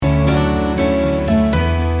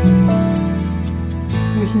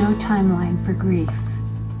timeline for grief.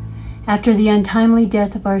 After the untimely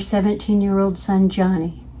death of our 17-year-old son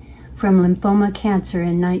Johnny from lymphoma cancer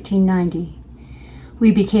in 1990,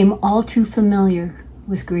 we became all too familiar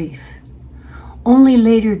with grief. Only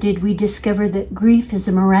later did we discover that grief is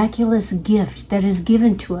a miraculous gift that is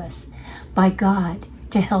given to us by God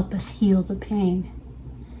to help us heal the pain,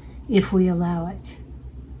 if we allow it.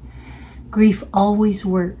 Grief always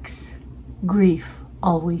works. Grief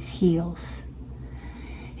always heals.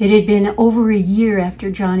 It had been over a year after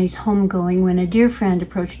Johnny's homegoing when a dear friend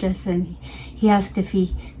approached us and he asked if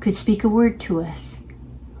he could speak a word to us.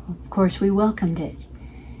 Of course, we welcomed it.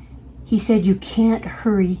 He said, "You can't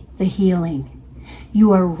hurry the healing.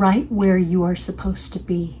 You are right where you are supposed to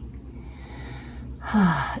be."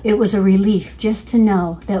 It was a relief just to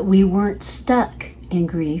know that we weren't stuck in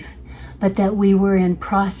grief, but that we were in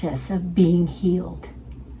process of being healed.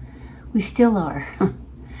 We still are.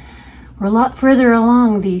 We're a lot further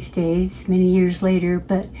along these days, many years later,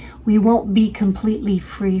 but we won't be completely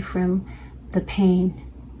free from the pain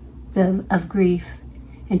of grief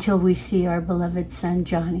until we see our beloved son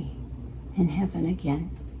Johnny in heaven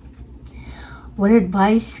again. What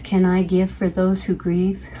advice can I give for those who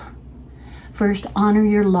grieve? First, honor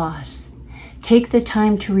your loss. Take the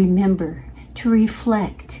time to remember, to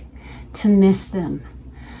reflect, to miss them.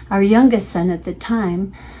 Our youngest son at the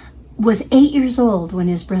time was 8 years old when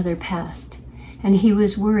his brother passed, and he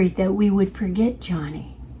was worried that we would forget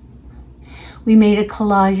Johnny. We made a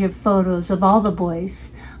collage of photos of all the boys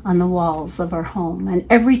on the walls of our home, and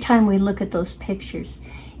every time we look at those pictures,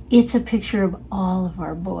 it's a picture of all of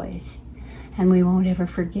our boys, and we won't ever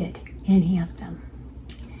forget any of them.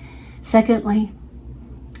 Secondly,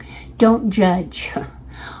 don't judge.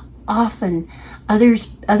 Often,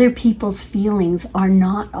 other people's feelings are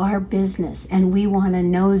not our business, and we want to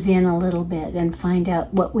nose in a little bit and find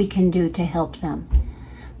out what we can do to help them.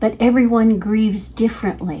 But everyone grieves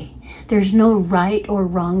differently. There's no right or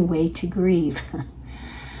wrong way to grieve.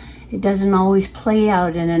 It doesn't always play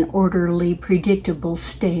out in an orderly, predictable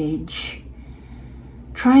stage.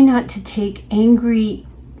 Try not to take angry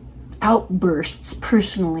outbursts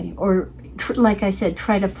personally, or like I said,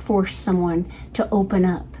 try to force someone to open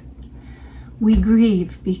up. We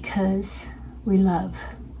grieve because we love.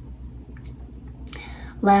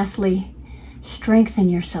 Lastly, strengthen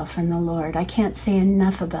yourself in the Lord. I can't say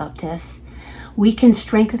enough about this. We can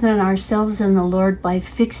strengthen ourselves in the Lord by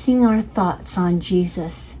fixing our thoughts on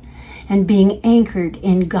Jesus and being anchored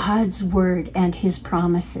in God's word and his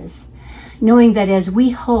promises, knowing that as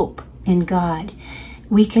we hope in God,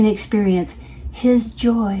 we can experience his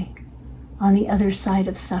joy on the other side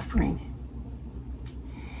of suffering.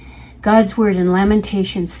 God's word in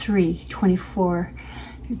Lamentations 3:20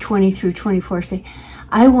 through 24 say,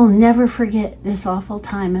 "I will never forget this awful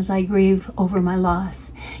time as I grieve over my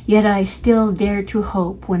loss. Yet I still dare to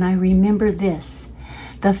hope when I remember this.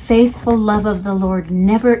 The faithful love of the Lord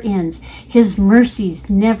never ends. His mercies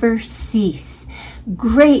never cease.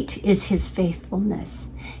 Great is his faithfulness.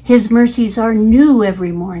 His mercies are new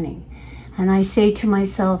every morning. And I say to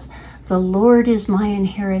myself, the Lord is my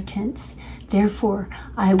inheritance. Therefore,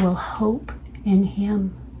 I will hope in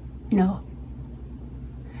him."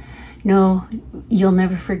 No, you'll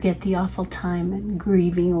never forget the awful time and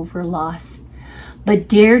grieving over loss. But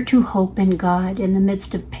dare to hope in God in the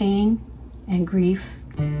midst of pain and grief,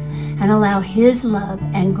 and allow his love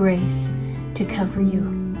and grace to cover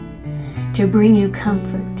you, to bring you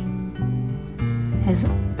comfort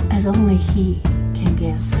as only he can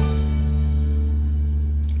give.